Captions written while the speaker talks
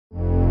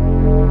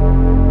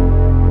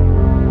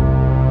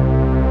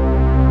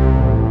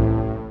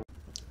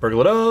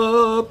Burgle it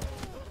up.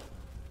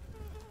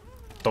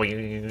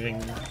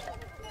 Doing.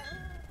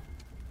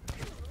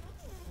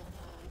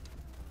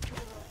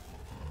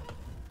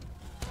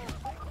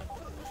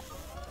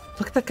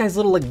 Look at that guy's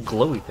little like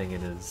glowy thing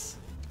in his.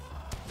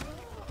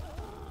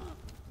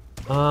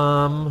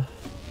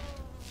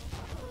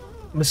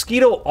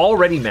 Mosquito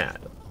already mad.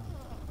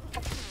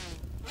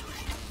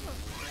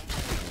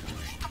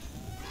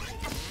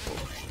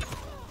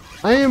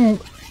 I am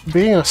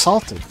being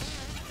assaulted.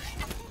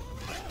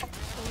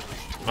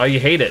 Oh, you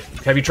hate it.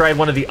 Have you tried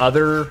one of the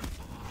other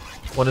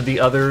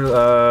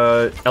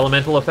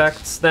elemental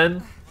effects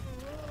then?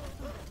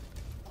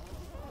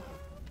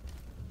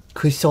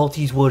 Cause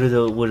salty's one of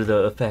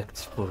the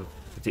effects for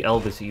the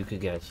Elvis that you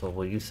could get. So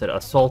when you said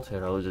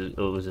assaulted, I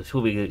was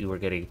assuming that you were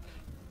getting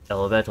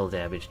elemental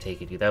damage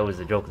taken to you. That was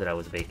the joke that I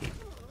was making.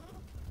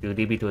 Do you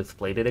need me to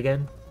explain it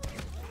again?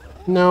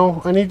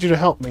 No, I need you to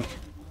help me.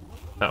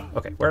 Oh,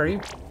 okay. Where are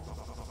you?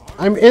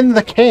 I'm in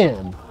the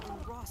can.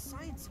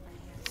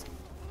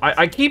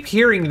 I keep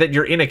hearing that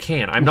you're in a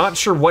can. I'm not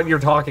sure what you're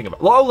talking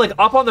about. Oh, like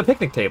up on the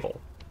picnic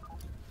table.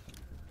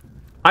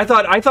 I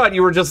thought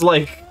you were just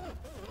like.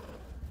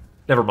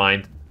 Never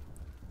mind.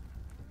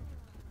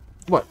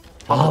 What?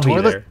 I'll be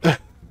toilet? there.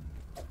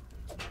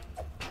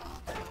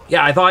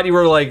 Yeah, I thought you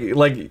were like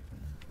you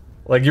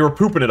were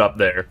pooping it up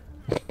there.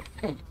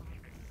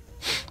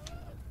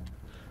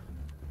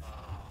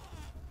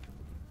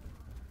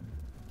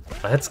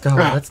 Let's go.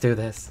 Let's do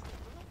this.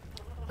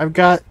 I've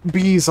got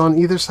bees on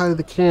either side of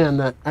the can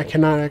that I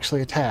cannot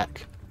actually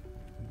attack.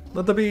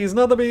 Not the bees,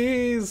 not the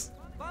bees!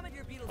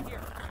 Blaumagier beetle here.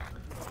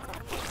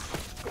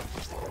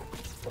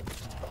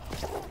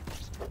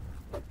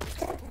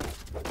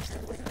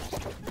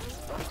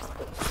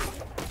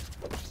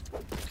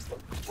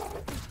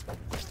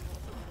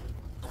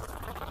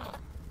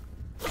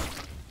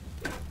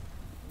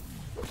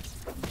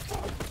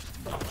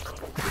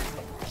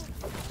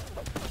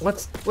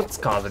 What's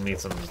causing me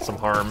some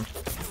harm?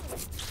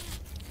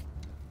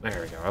 There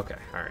we go. Okay,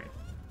 all right.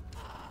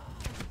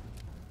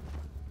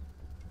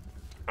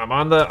 I'm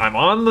on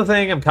the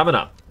thing. I'm coming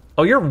up.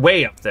 Oh, you're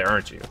way up there,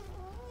 aren't you?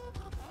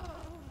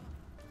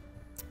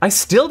 I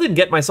still didn't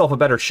get myself a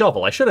better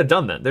shovel. I should have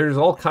done that. There's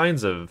all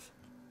kinds of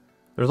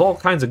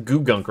goo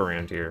gunk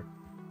around here.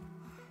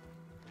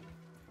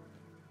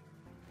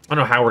 I don't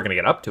know how we're gonna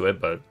get up to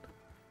it, but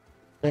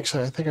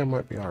Actually, I think I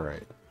might be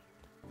alright.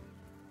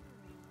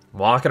 I'm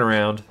walking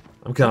around.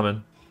 I'm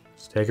coming.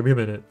 It's taking me a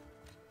minute.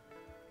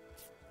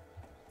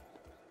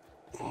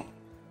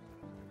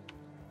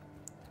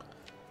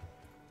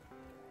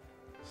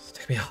 It's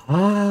taking me a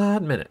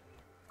hot minute.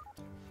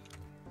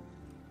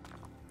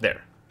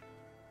 There.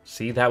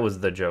 See, that was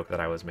the joke that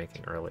I was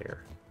making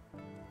earlier.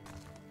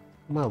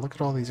 Wow, look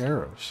at all these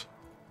arrows.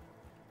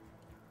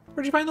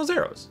 Where'd you find those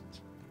arrows?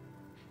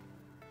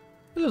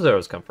 Where did those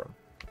arrows come from?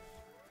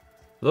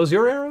 Are those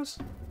your arrows?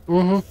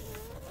 Mm-hmm.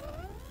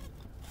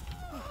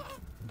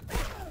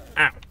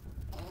 Ow.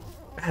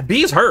 Ah,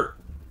 bees hurt.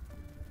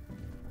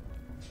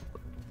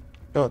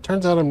 Oh, it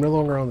turns out I'm no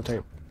longer on the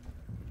table.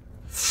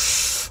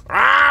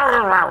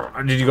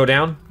 Did you go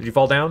down? Did you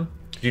fall down?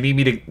 Do you need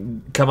me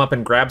to come up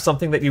and grab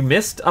something that you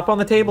missed up on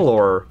the table,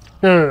 or?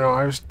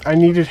 No. I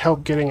needed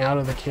help getting out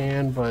of the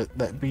can, but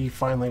that bee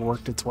finally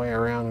worked its way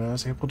around, and I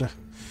was able to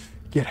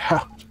get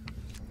out.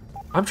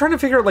 I'm trying to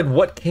figure out, like,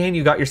 what can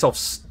you got yourself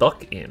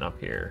stuck in up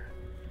here?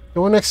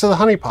 The one next to the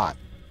honey pot.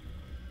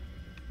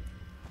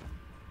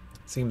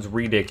 Seems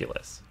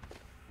ridiculous.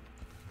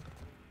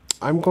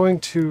 I'm going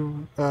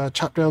to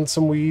chop down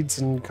some weeds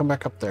and come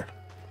back up there.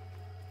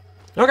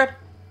 Okay.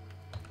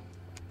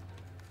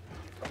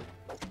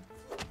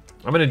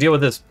 I'm gonna deal with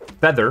this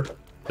feather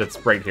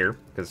that's right here,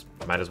 because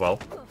I might as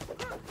well.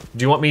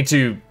 Do you want me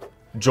to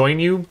join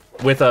you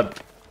with a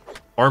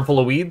armful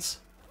of weeds?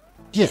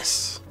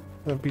 Yes,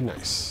 that'd be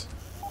nice.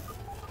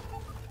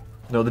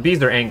 No, the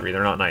bees are angry.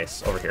 They're not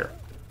nice over here.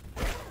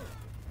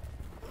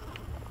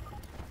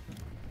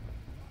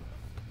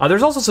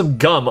 There's also some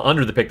gum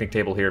under the picnic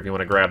table here if you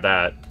want to grab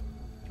that.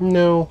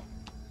 No.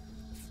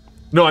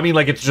 No, I mean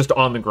like it's just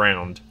on the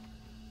ground.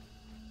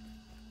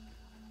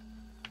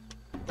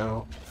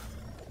 No.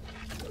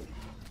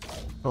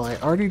 Well, I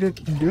already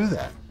didn't do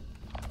that.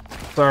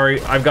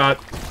 Sorry, I've got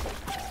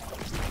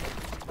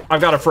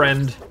a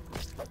friend.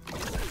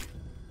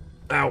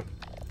 Ow.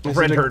 My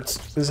friend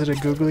hurts. Is it a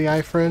googly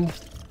eye friend?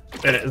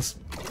 It is.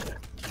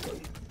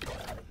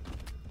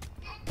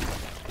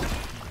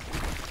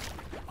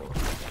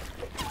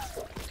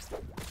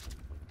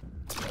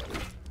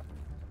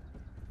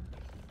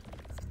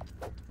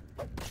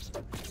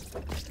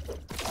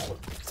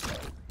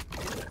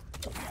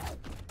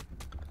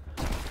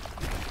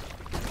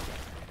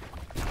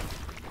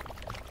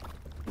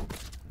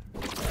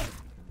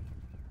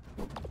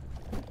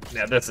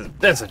 Yeah, this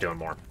is doing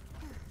more.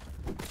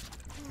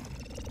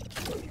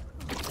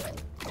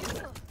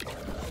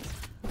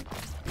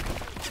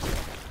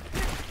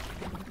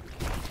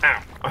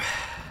 Ow.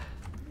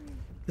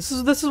 This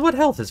is what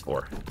health is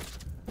for.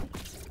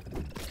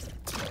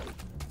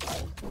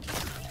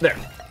 There.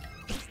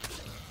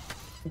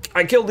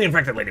 I killed the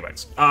infected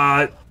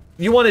ladybugs.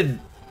 You wanted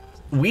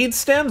weed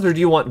stems or do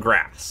you want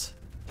grass?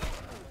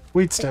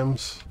 Weed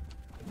stems.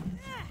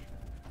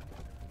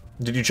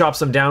 Did you chop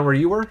some down where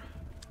you were?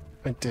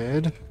 I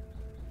did.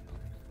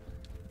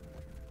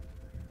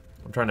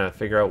 I'm trying to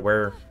figure out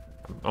where...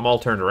 I'm all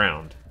turned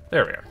around.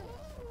 There we are.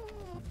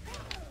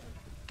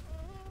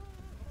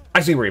 I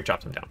see where you've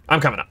chopped them down. I'm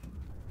coming up.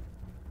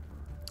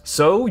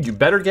 So, you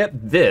better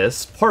get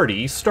this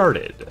party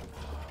started.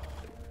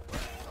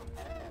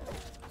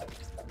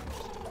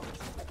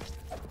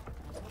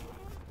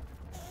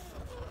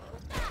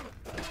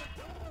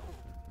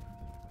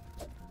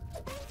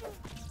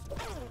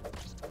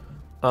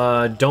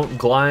 Don't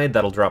glide,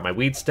 that'll drop my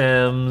weed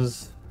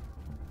stems.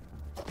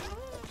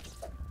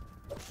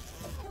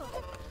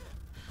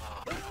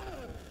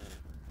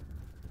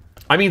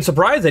 I mean,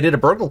 surprised I did a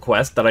burgle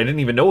quest that I didn't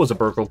even know was a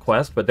burgle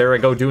quest, but there I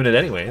go doing it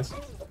anyways.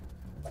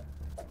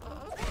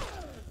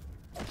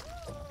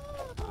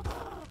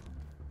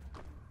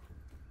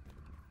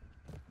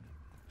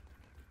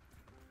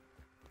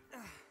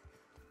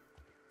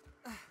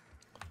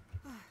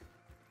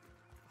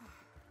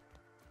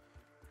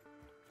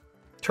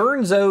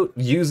 Turns out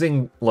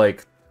using,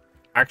 like,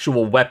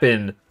 actual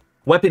weapon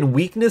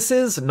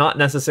weaknesses, not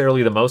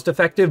necessarily the most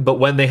effective, but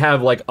when they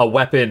have, like, a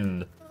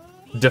weapon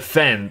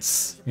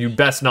defense, you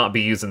best not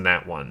be using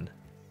that one.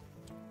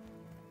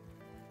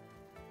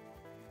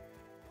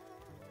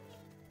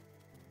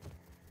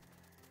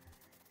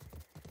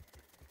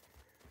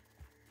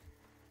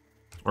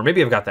 Or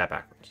maybe I've got that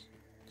backwards.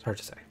 It's hard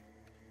to say.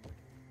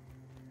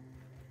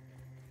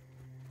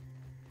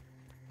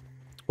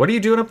 What are you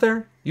doing up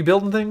there? You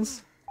building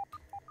things?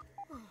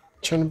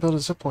 Trying to build a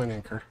zipline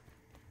anchor.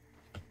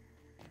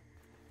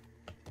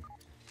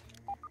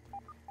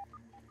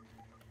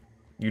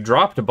 You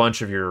dropped a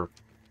bunch of your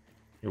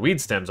weed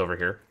stems over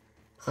here.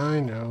 I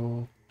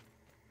know.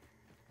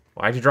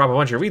 Why'd you drop a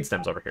bunch of your weed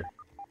stems over here?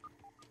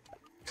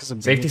 Because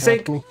of Safety's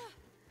sake?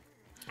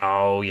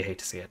 Oh, you hate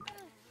to see it.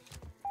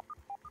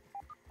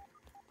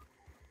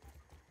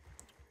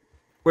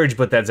 Where'd you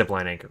put that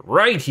zipline anchor?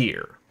 Right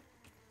here.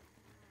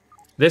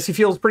 This you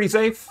feel is pretty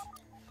safe?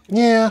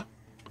 Yeah.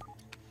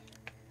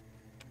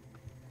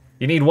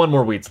 You need one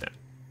more weed stem.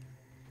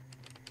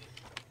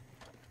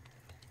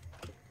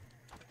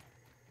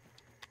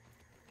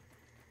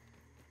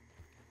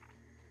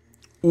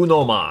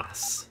 Uno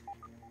más.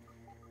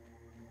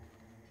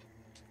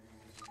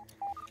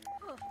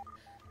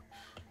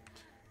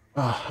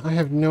 I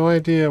have no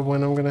idea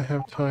when I'm going to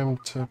have time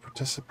to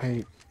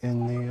participate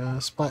in the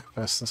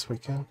Splatfest this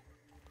weekend.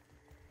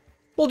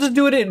 Well, just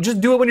do it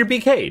when you're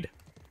BK'd.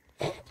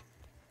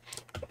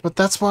 But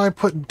that's why I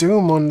put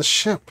Doom on the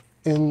ship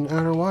in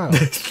Outer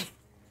Wilds.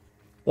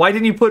 Why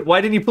didn't you put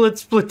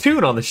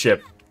Splatoon on the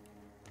ship?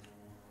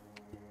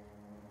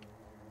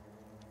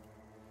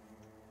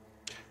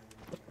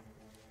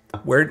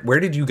 Where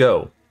did you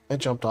go? I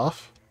jumped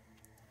off.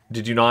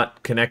 Did you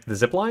not connect the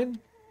zipline?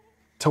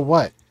 To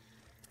what?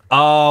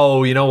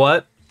 Oh, you know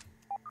what?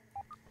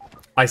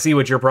 I see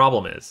what your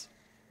problem is.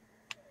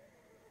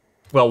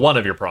 Well, one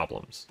of your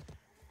problems.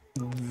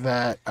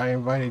 That I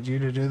invited you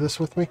to do this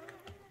with me?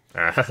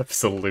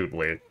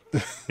 Absolutely.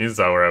 You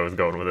saw where I was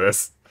going with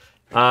this.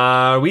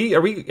 Are we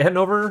heading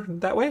over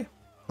that way?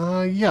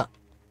 Yeah.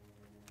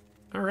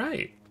 All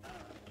right.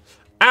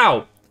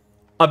 Ow!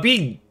 A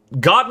bee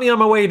got me on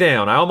my way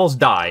down. I almost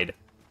died.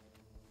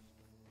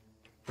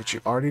 But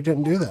you already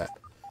didn't do that.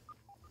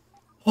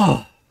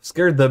 Oh,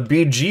 scared the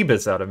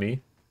bejeebus out of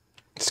me.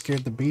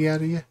 Scared the bee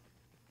out of you?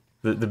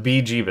 The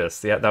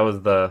bejeebus. Yeah, that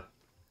was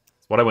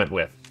what I went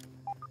with.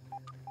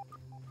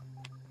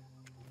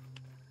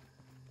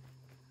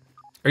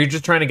 Are you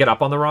just trying to get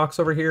up on the rocks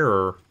over here,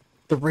 or?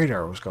 The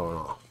radar was going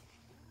off.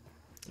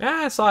 Yeah,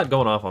 I saw it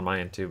going off on my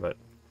end too, but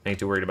I ain't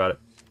too worried about it.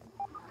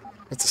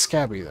 It's a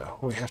scabby, though.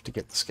 We have to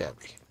get the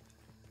scabby.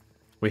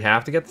 We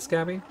have to get the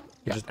scabby? You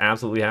Yeah. just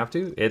absolutely have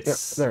to?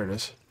 It's Yep, there it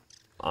is.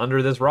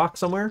 under this rock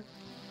somewhere?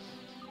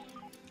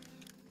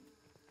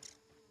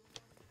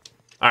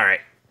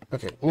 Alright.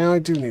 Okay, now I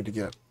do need to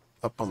get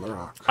up on the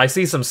rock. I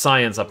see some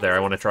science up there. I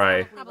want to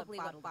try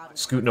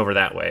scooting over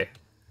that way.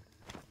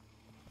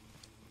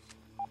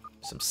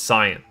 Some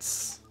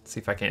science. See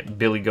if I can't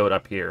Billy Goat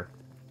up here.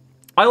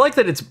 I like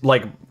that it's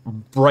like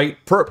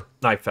bright purple.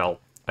 I fell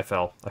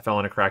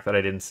in a crack that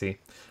I didn't see.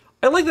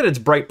 I like that it's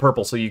bright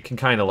purple so you can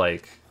kind of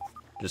like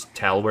just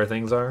tell where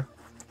things are.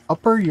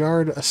 Upper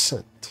Yard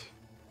Ascent.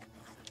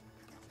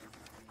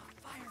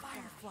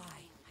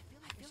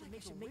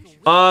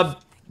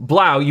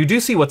 Blau, you do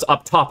see what's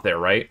up top there,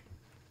 right?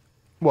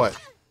 What?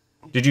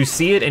 Did you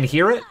see it and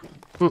hear it?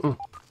 Mm-mm.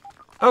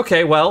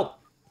 Okay, well,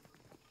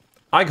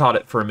 I caught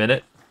it for a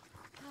minute.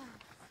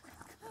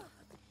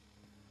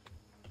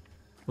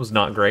 Was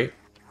not great.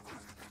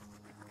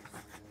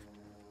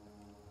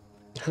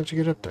 How'd you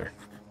get up there?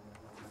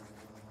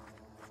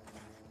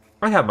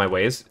 I have my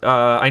ways.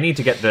 I need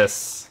to get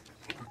this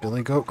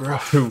Billy Goat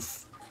Gruff.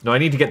 tooth. No, I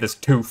need to get this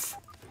tooth.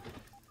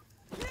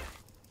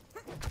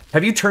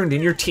 Have you turned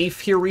in your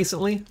teeth here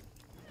recently?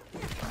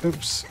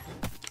 Oops.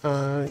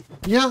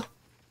 Yeah.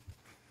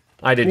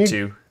 I did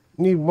too.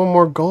 Need one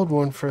more gold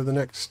one for the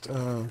next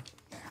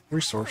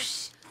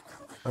resource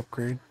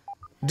upgrade.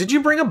 Did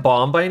you bring a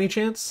bomb by any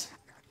chance?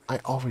 I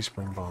always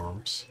bring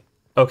bombs.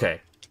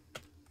 Okay.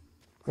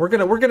 We're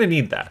gonna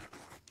need that.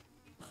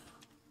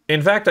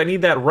 In fact, I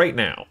need that right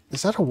now.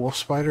 Is that a wolf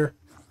spider?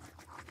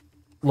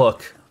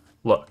 Look.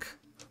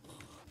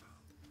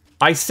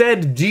 I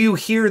said, do you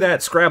hear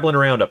that scrabbling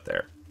around up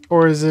there?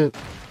 Or is it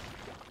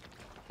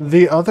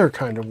the other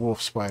kind of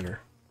wolf spider?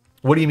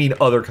 What do you mean,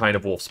 other kind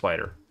of wolf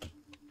spider?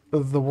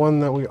 The one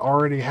that we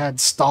already had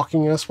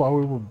stalking us while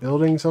we were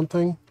building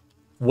something?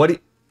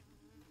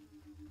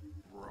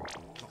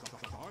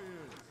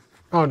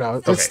 Oh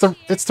no, it's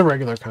the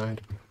regular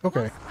kind.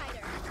 Okay.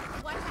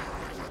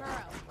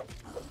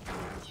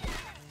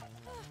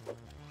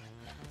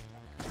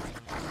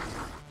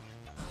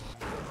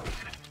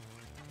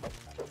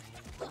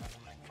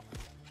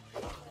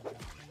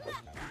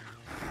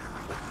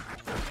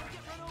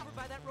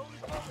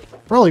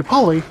 Roly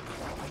poly.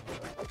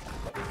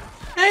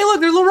 Hey, look,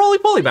 there's a little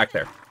roly-poly back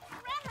there.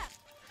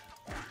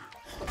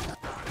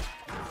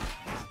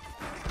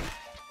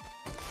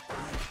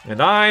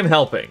 And I'm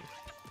helping.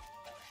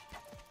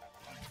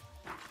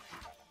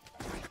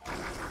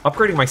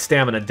 Upgrading my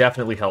stamina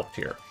definitely helped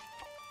here.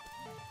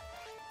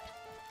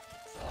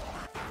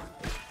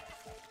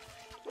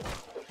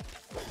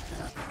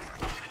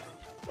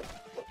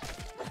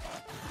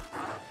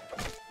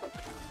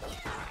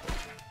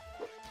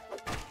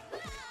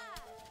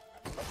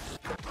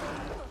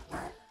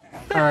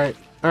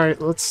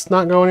 Alright, let's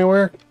not go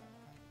anywhere.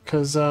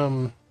 Cause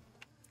you're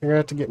gonna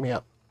have to get me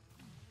up.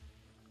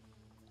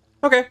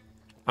 Okay.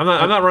 I'm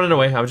not running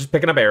away. I was just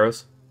picking up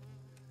arrows.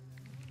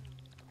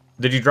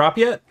 Did you drop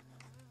yet?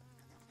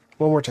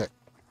 One more tick.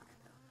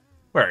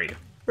 Where are you?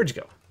 Where'd you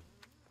go?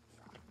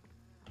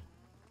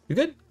 You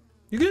good?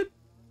 You good?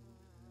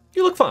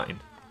 You look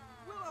fine.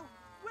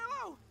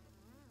 Willow!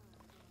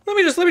 Let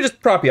me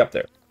just prop you up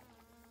there.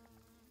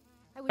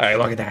 All right,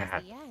 look at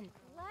that.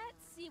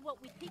 Let's see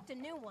what we picked a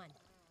new one.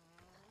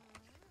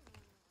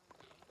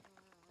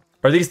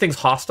 Are these things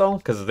hostile?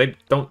 Because they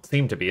don't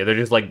seem to be. They're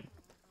just like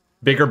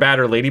bigger,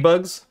 badder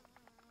ladybugs.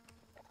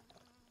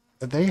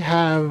 They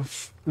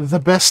have the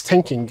best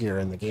tanking gear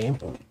in the game.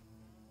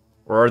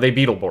 Or are they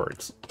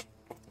beetleborgs?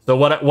 So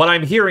what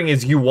I'm hearing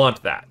is you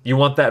want that. You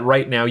want that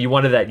right now. You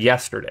wanted that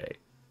yesterday.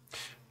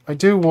 I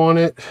do want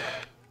it.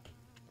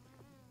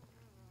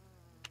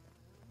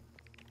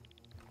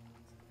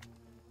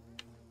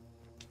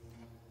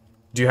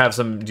 Do you have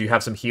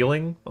some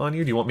healing on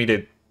you? Do you want me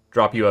to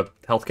drop you a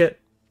health kit?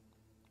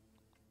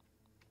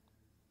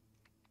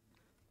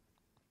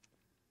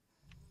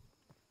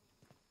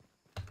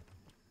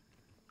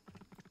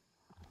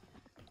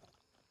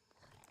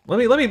 Let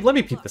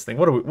me peep this thing.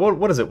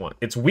 What does it want?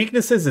 Its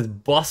weaknesses is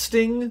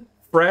busting,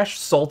 fresh,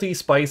 salty,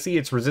 spicy.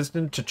 It's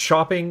resistant to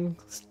chopping,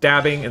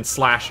 stabbing, and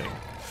slashing.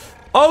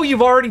 Oh,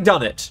 you've already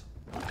done it.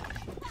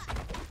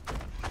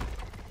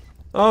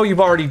 Oh, you've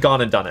already gone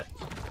and done it.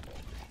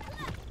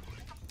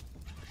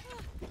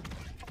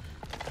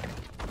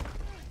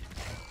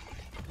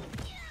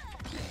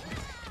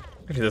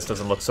 Actually, this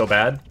doesn't look so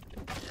bad.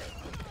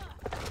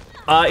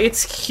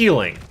 It's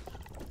healing.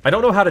 I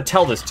don't know how to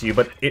tell this to you,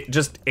 but it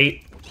just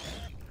ate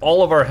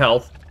all of our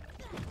health.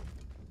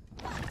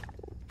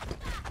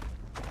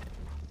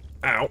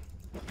 Ow.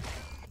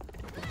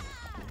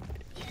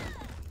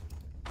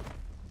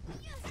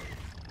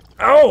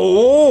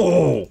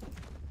 Oh!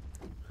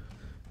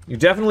 You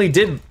definitely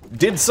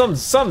did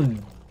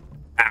some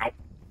ow.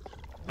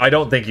 I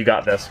don't think you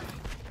got this.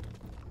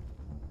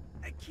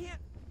 I can't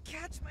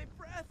catch my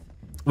breath.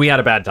 We had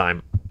a bad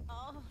time.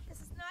 Oh, this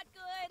is not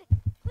good.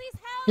 Please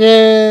help.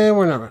 Yeah,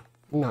 we're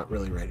not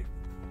really ready.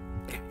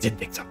 Didn't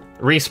think so.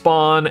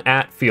 Respawn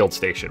at field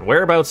station.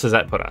 Whereabouts does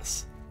that put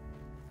us?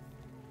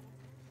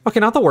 Okay,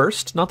 not the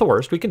worst. Not the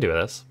worst. We can do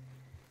this.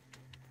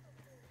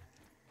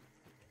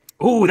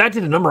 Ooh, that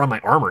did a number on my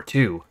armor,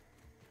 too.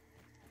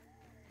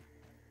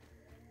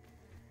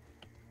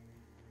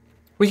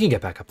 We can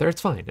get back up there.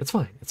 It's fine. It's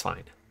fine. It's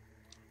fine.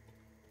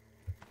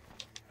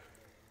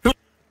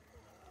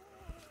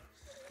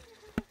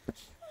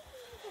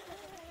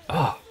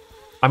 Oh,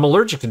 I'm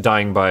allergic to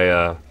dying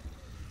by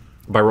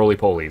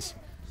roly-polies.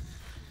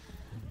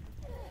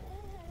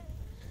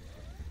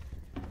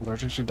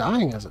 Allergic to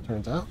dying, as it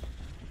turns out.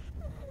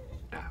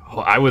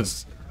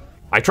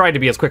 I tried to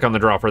be as quick on the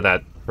draw for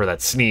that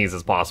sneeze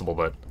as possible,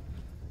 but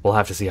we'll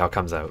have to see how it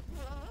comes out.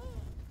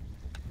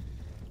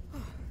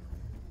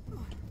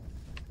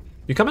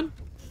 You coming?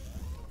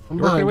 I'm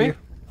You working behind away?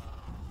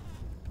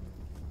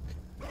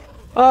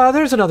 you.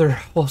 There's another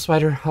wolf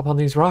spider up on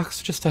these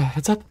rocks. Just a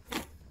heads up.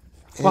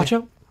 Watch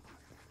out.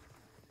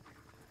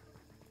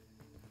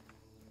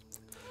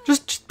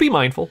 Just be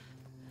mindful.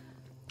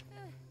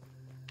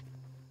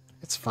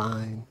 It's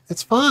fine.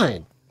 It's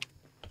fine.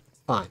 It's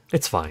fine.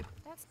 It's fine.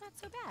 That's not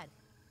so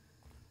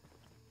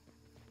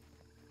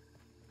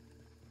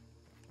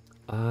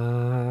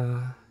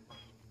bad.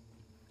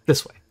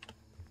 This way.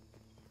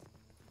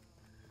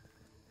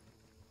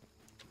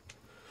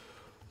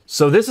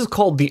 So this is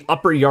called the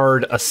Upper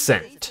Yard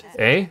Ascent.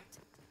 Eh?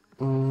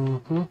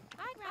 Mm-hmm. I'd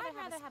rather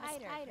have a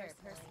spider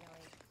personally.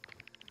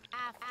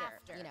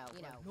 After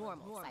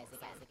normal size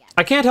again.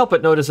 I can't help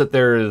but notice that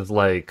there's,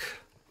 like,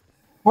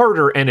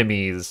 harder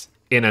enemies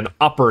in an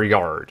upper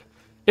yard.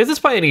 Is this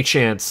by any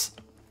chance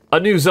a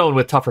new zone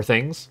with tougher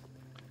things?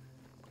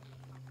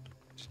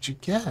 Did you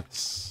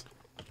guess?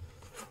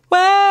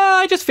 Well,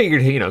 I just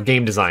figured,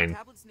 game design.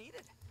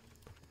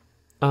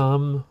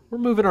 We're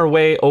moving our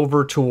way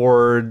over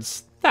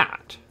towards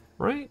that,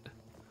 right?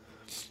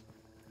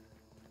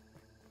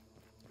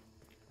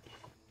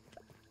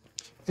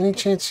 Any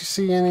chance you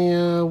see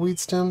any weed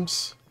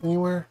stems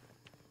anywhere?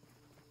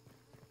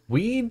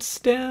 Weed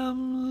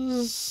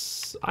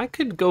stems? I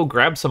could go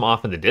grab some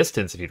off in the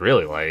distance if you'd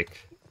really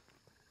like.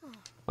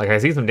 Like, I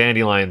see some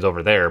dandelions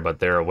over there, but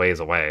they're a ways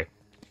away.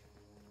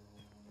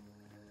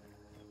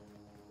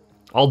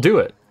 I'll do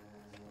it.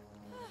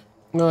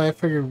 No, I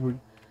figured we'd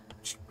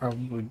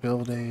probably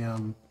build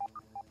a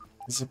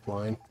zip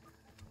line.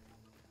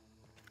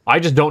 I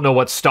just don't know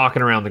what's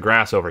stalking around the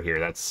grass over here.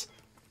 That's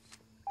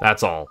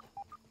all.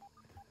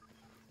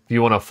 If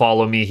you want to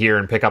follow me here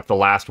and pick up the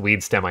last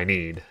weed stem I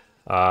need.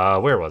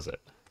 Where was it?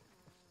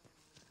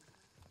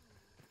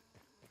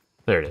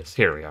 There it is.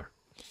 Here we are.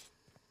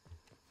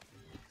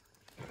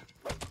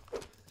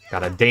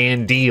 Got a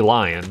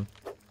dandelion.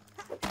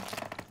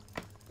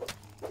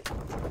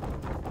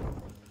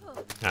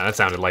 Now that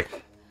sounded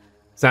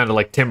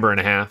like timber and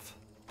a half.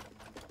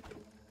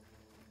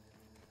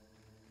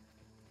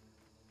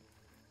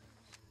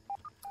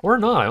 Or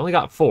not. I only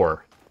got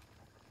 4.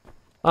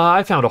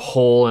 I found a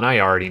hole, and I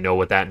already know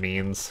what that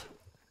means.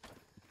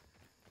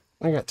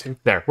 I got 2.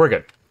 There, we're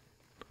good.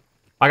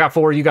 I got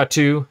 4, you got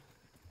 2.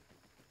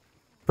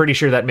 Pretty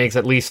sure that makes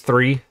at least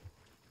 3.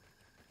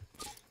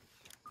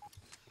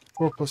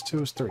 4 plus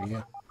 2 is 3,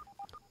 yeah.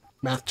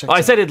 Math checks I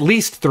out. said at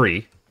least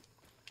 3.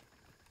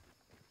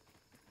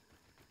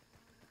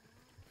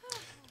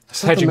 I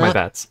said Hedging the my math-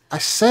 bets. I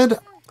said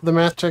the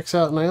math checks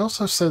out, and I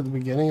also said at the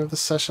beginning of the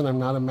session I'm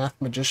not a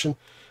mathemagician.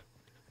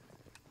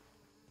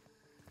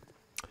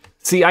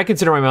 See, I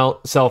consider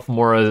myself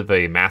more of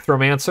a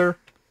mathromancer.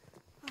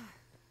 I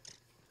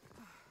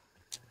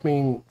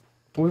mean,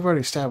 we've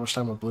already established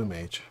I'm a blue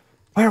mage.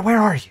 Where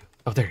are you?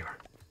 Oh, there you are.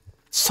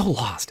 So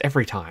lost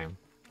every time.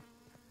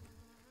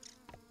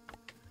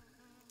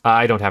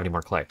 I don't have any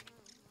more clay.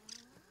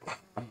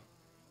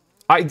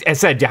 I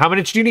said, how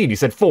many do you need? You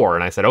said 4,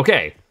 and I said,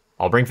 okay,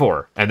 I'll bring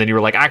 4. And then you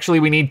were like, actually,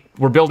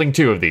 we're building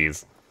 2 of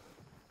these.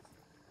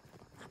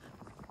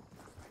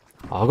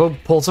 I'll go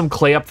pull some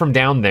clay up from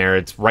down there.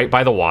 It's right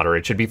by the water.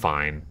 It should be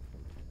fine.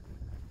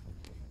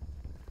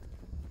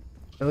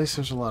 At least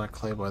there's a lot of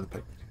clay by the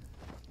picnic.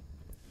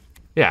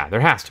 Yeah,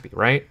 there has to be,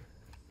 right?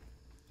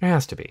 There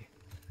has to be.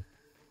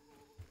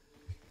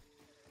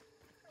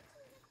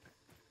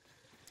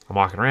 I'm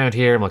walking around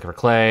here. I'm looking for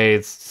clay.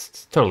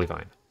 It's totally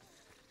fine.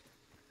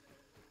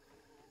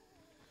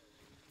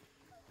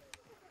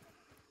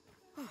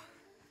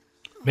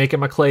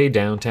 Making my clay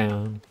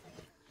downtown.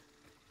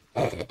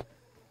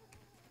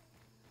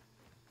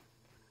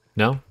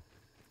 No?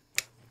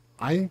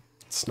 I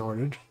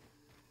snorted.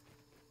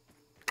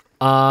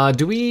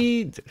 Do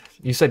we...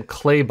 You said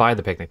clay by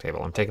the picnic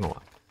table. I'm taking a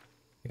look.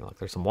 Look,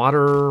 there's some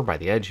water by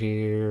the edge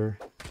here.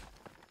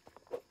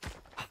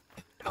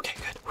 Okay,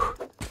 good.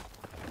 Whew.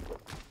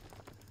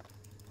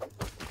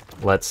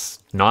 Let's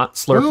not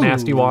slurp Ooh.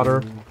 nasty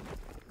water.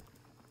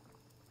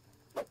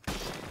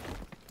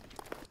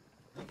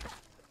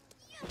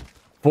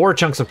 Four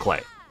chunks of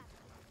clay.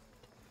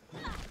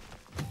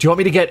 Do you want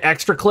me to get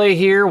extra clay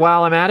here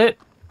while I'm at it?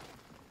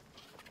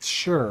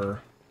 Sure.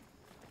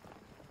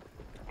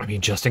 I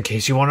mean, just in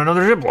case you want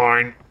another zip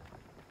line.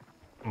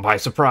 By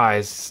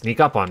surprise, sneak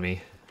up on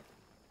me.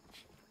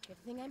 Good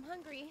thing I'm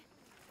hungry.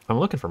 I'm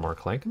looking for more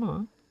clay. Come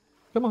on.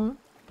 Come on.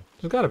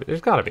 There's gotta be.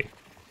 There's gotta be.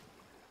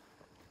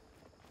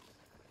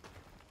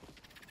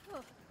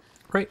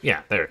 Right?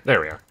 Yeah, there we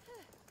are.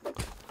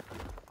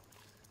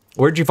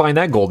 Where'd you find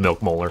that gold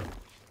milk molar?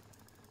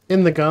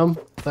 In the gum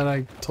that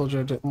I told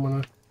you I didn't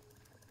want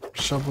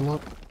to shovel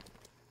up.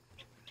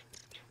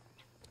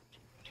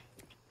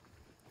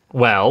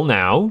 Well,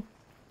 now,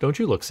 don't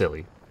you look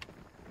silly.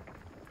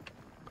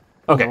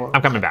 Okay, No,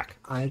 I'm coming back.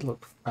 I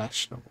look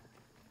fashionable.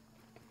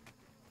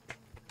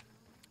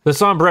 The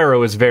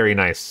sombrero is very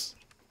nice.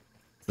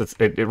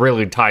 It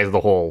really ties the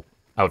whole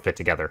outfit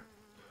together.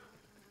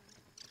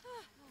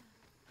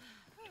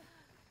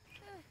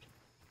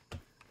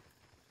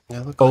 I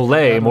look like I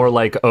Olay, got more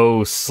like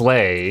oh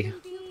slay.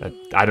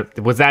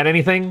 Was that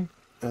anything?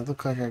 I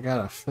look like I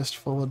got a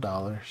fistful of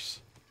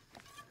dollars.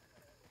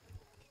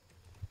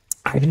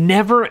 I've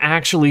never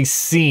actually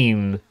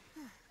seen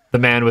the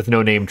Man with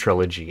No Name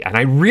trilogy, and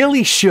I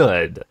really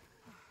should,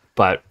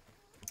 but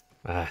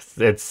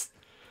it's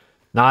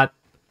not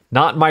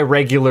my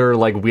regular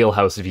like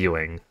wheelhouse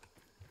viewing.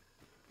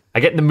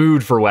 I get in the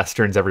mood for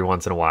westerns every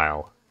once in a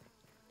while.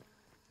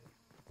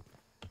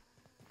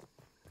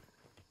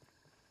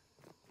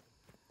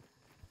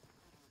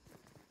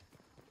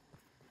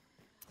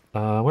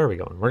 Where are we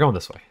going? We're going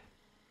this way.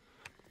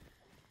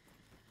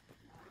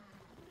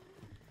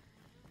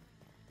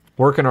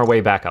 working our way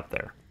back up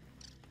there.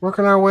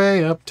 Working our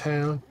way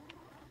uptown.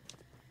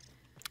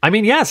 I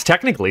mean, yes,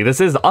 technically,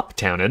 this is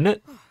uptown, isn't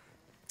it?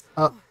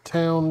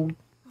 Uptown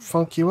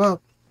funk you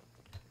up.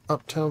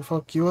 Uptown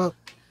funk you up.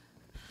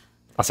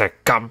 I say,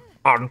 come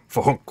on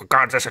for Hungry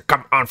Gods. I say,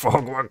 come on for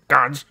Hungry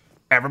Gods.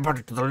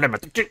 Everybody to the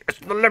limit. It's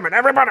the limit.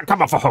 Everybody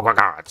come on for Hungry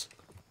Gods.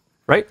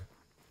 Right?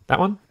 That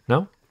one? No?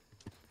 Am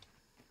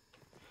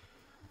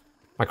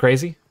I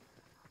crazy?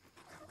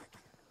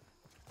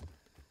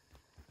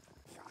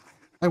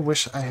 I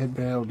wish I had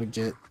been able to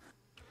get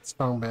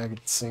Strong Bag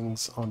It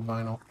Sings on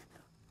vinyl.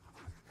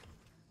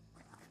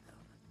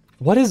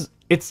 What is...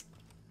 It's...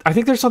 I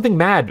think there's something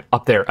mad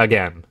up there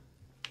again.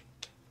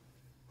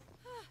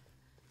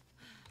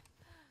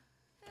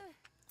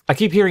 I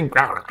keep hearing...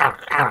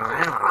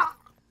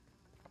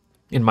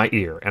 in my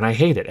ear, and I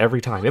hate it every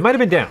time. It might have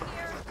been down.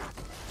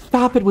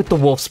 Stop it with the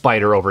wolf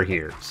spider over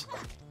here.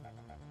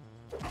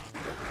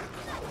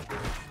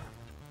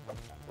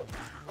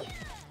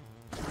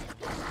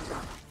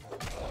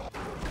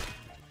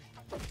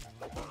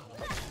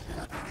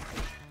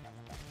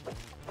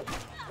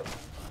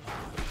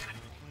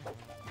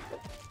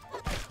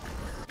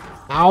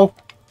 Ow!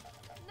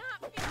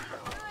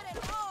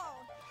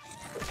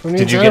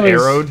 Did you get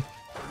arrowed?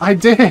 I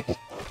did!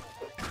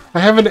 I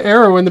have an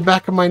arrow in the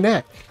back of my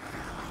neck.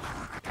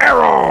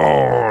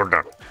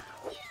 Arrowed!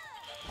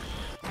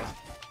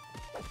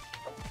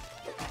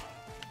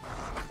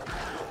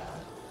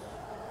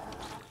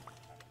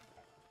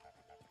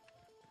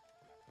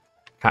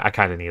 I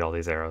kind of need all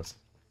these arrows.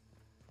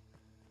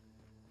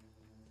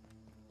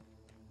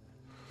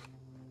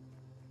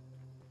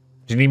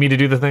 Do you need me to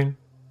do the thing?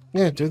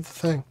 Yeah, do the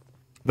thing.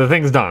 The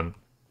thing's done.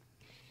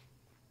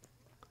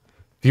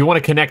 Do you want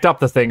to connect up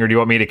the thing, or do you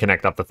want me to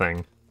connect up the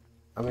thing?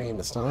 I mean,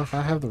 it's not if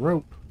I have the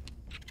rope.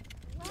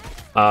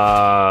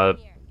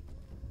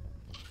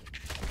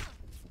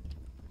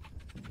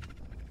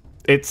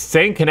 It's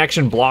saying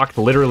connection blocked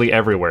literally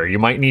everywhere. You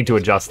might need to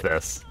adjust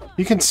this.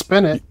 You can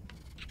spin it.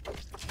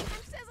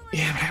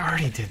 Yeah, but I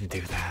already didn't do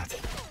that.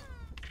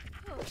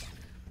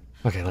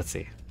 Okay, let's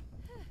see.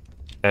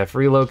 F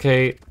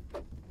relocate.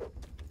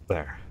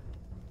 There.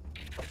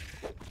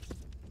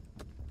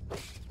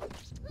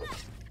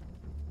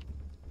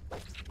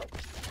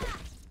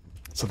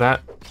 So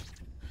that...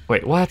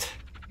 Wait, what?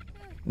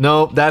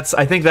 No, that's...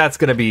 I think that's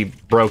gonna be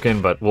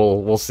broken, but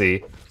we'll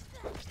see.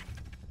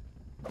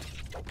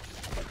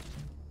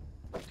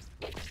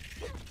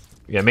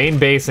 Yeah, main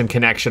base and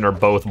connection are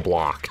both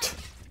blocked.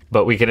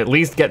 But we can at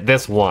least get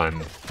this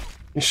one.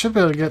 You should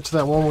be able to get to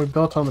that one we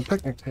built on the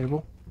picnic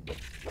table.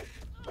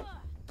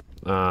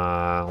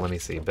 Let me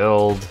see.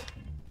 Build.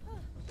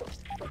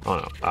 Oh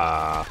no.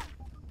 I'll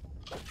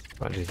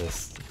do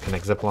this.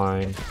 Connect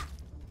zipline.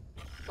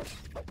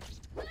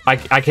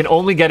 I can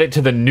only get it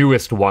to the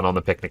newest one on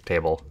the picnic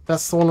table.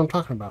 That's the one I'm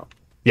talking about.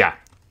 Yeah.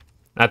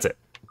 That's it.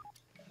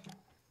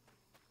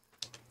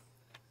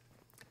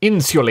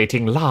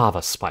 Insulating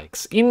lava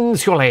spikes.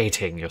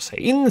 Insulating, you say.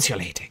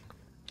 Insulating.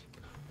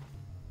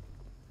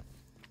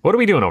 What are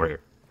we doing over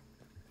here?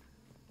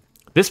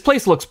 This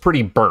place looks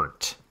pretty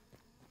burnt.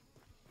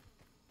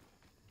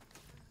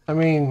 I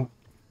mean...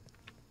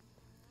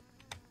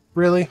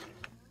 Really?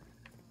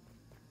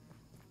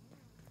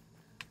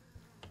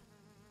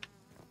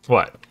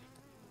 What?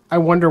 I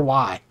wonder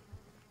why.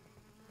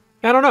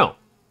 I don't know.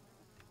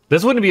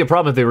 This wouldn't be a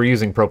problem if they were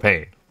using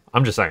propane.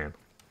 I'm just saying.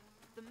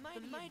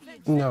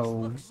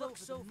 No.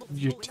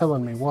 You're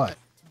telling me what?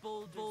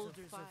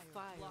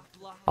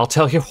 I'll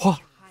tell you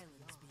what.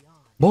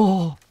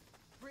 More.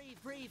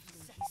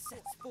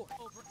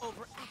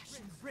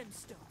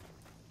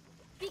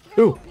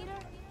 Ooh.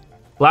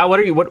 Blau, what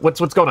are you? What's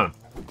going on?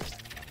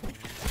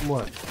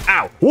 What?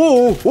 Ow!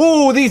 Ooh!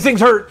 Ooh! These things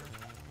hurt.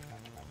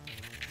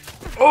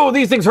 Oh,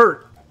 these things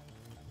hurt.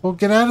 Well,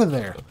 get out of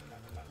there.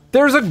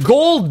 There's a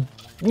gold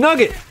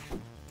nugget.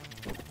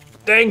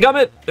 Dang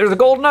gummit! There's a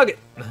gold nugget.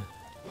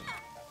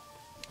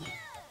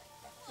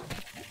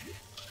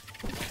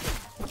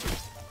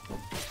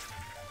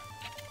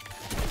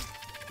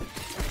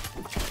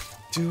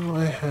 Do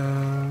I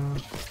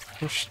have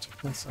pushed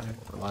inside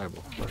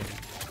reliable footing?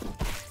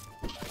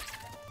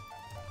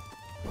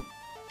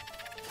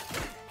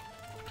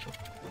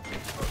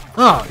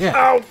 Oh, yeah.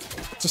 Ow!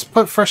 Just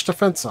put fresh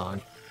defense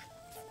on.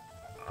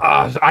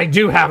 I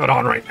do have it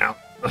on right now.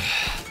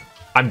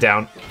 I'm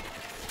down.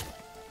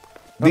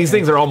 These Okay.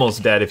 things are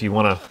almost dead if you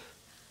want to...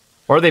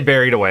 Or are they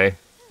buried away?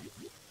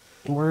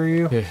 Where are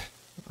you? Yeah.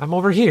 I'm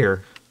over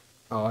here.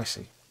 Oh, I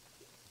see.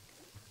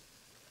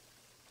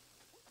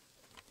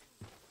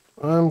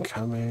 I'm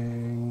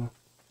coming.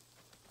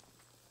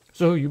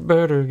 So you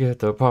better get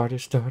the party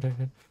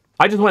started.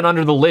 I just went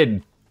under the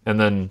lid, and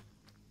then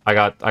I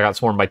got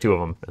swarmed by two of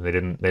them,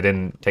 and they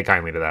didn't take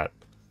kindly to that.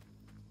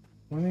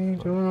 What are you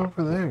doing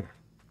over there?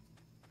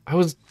 I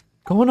was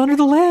going under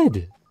the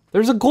lid.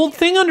 There's a gold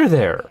thing under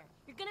there.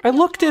 I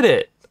looked at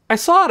it. I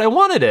saw it. I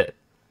wanted it.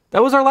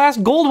 That was our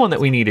last gold one that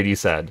we needed, you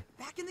said.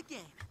 Back in the game.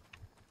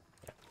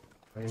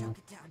 I'm- Jump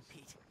it down,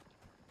 Pete.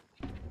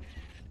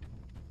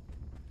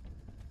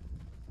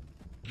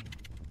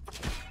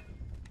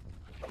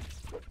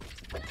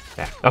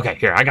 Okay,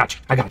 here, I got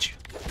you. I got you.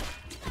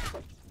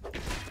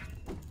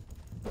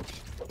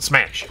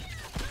 Smash.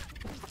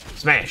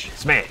 Smash,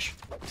 smash,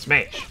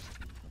 smash.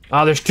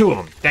 Oh, there's two of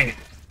them. Dang it.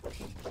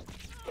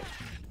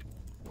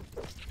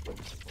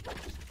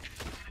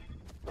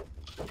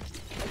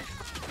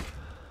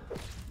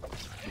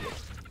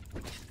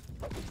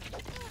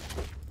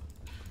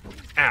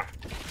 Ow.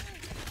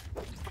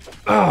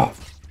 Oh,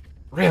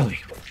 really?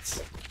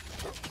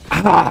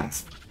 Ah.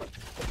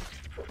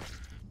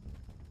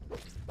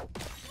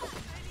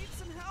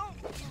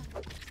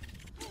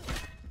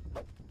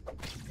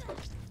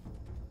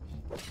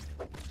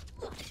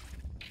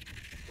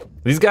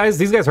 These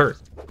guys hurt.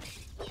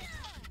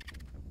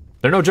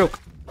 They're no joke.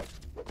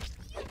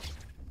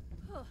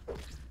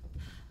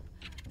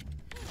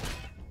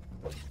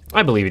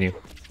 I believe in you.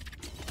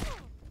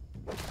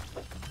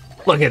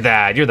 Look at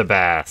that, you're the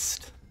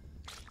best.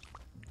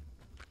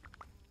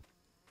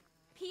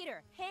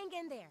 Peter, hang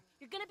in there.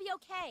 You're gonna be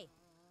okay.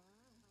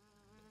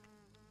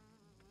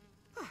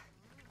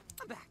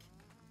 I'm back.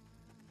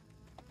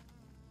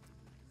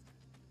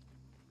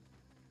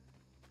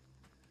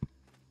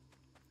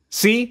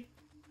 See?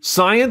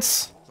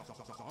 Science?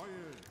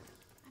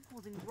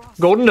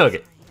 Golden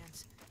nugget.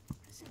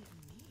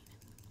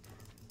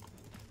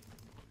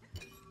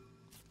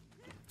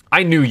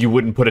 I knew you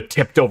wouldn't put a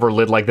tipped over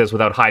lid like this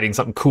without hiding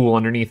something cool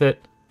underneath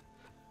it.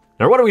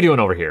 Now what are we doing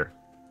over here?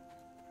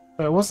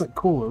 It wasn't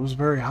cool, it was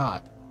very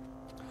hot.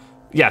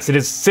 Yes, it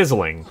is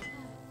sizzling.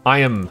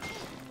 I'm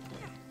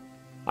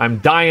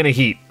dying of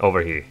heat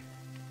over here.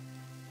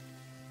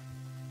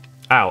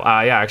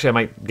 Ow, yeah, actually I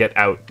might get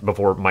out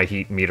before my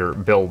heat meter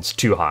builds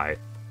too high.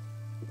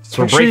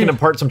 So we're breaking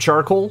apart some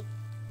charcoal?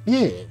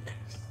 Yeah.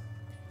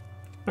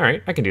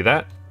 Alright, I can do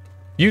that.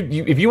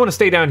 If you want to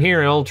stay down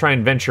here, I'll try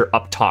and venture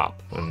up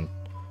top and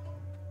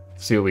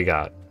see what we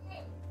got.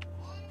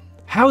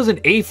 How is an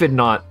aphid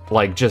not,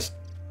 like, just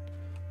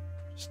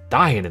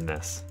dying in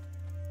this?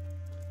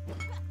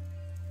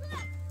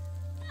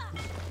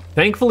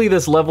 Thankfully,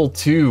 this level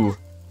 2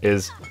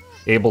 is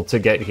able to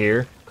get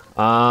here.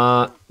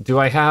 Do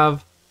I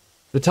have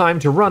the time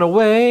to run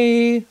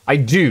away? I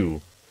do.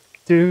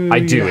 I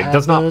do. It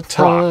does not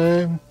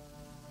proc.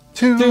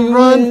 To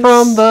run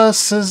from the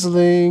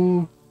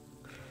sizzling.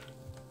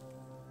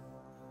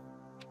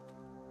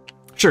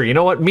 Sure, you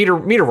know what?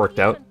 Meter worked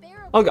out.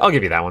 I'll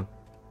give you that one.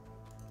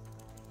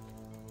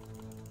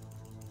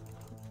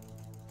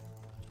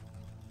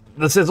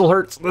 The sizzle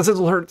hurts. The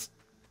sizzle hurts.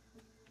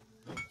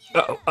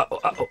 Uh-oh, uh-oh,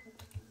 uh-oh.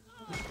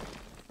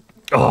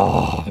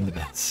 Oh, I'm the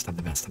best. I'm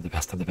the best. I'm the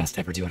best. I'm the best to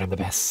ever do it. I'm the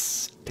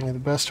best. You're the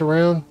best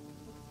around.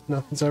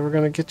 Nothing's ever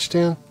gonna get you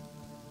down.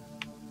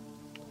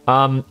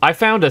 I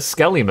found a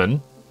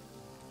Skellyman.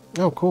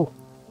 Oh, cool.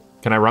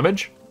 Can I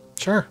rummage?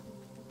 Sure.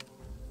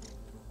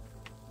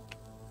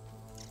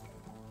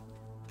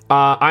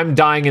 I'm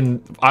dying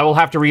and I will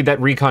have to read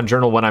that recon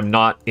journal when I'm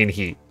not in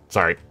heat.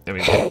 Sorry. I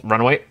mean, run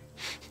away.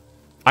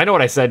 I know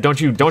what I said. Don't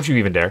you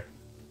even dare.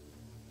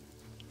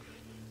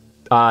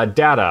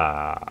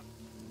 Data.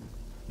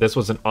 This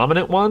was an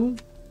ominent one.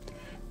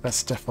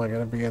 That's definitely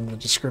gonna be in the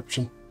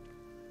description.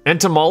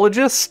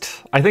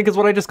 Entomologist, I think is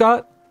what I just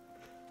got.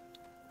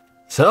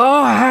 So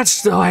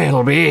that's the way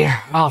it'll be.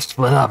 I'll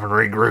split up and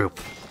regroup.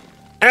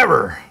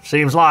 Ever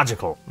seems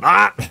logical,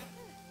 not?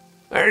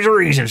 There's a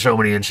reason so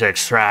many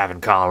insects thrive in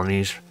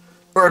colonies,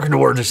 working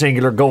towards a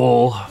singular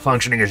goal,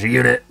 functioning as a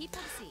unit,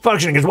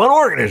 functioning as one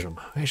organism.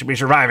 They should be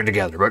surviving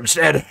together, but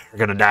instead, they're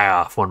gonna die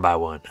off one by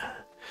one.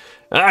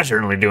 I'm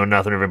certainly doing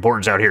nothing of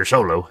importance out here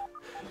solo.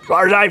 As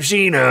far as I've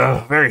seen,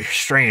 a very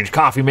strange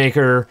coffee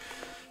maker,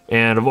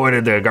 and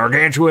avoided the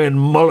gargantuan,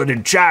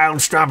 mulleted child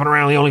stomping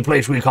around the only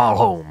place we call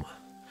home.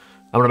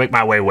 I'm gonna make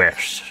my way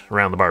west,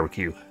 around the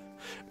barbecue.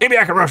 Maybe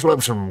I can rustle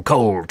up some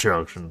coal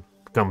chunks and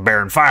come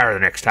bearing fire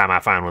the next time I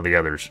find one of the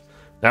others.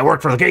 That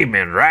worked for the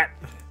cavemen, right?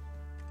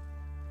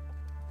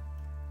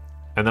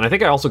 And then I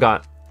think I also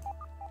got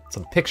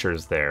some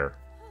pictures there.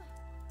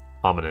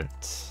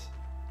 Ominent.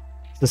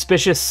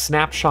 Suspicious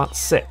Snapshot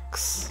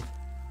 6.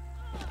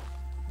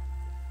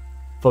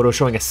 Photo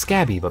showing a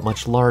scabby, but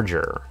much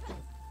larger.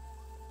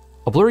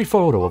 A blurry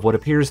photo of what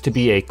appears to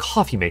be a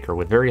coffee maker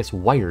with various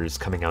wires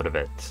coming out of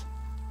it.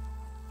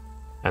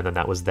 And then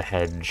that was the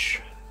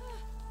hedge.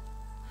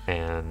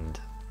 And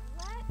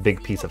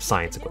big piece of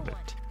science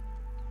equipment.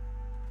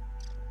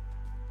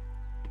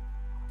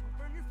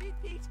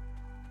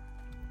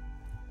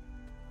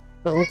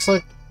 That looks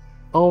like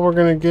all we're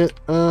gonna get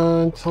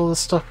until the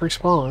stuff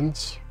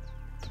respawns.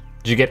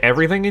 Did you get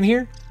everything in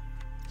here?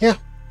 Yeah.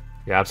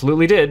 You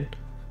absolutely did.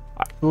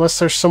 Unless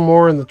there's some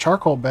more in the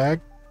charcoal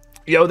bag.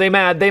 Yo, they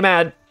mad.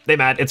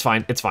 It's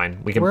fine. It's fine.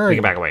 We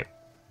can back away.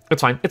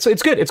 It's fine. It's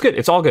good. It's good.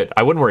 It's all good.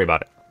 I wouldn't worry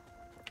about it.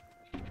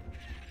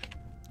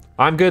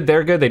 I'm good.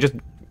 They're good. They just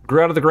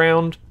grew out of the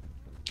ground.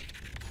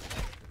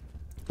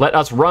 Let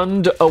us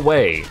run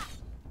away.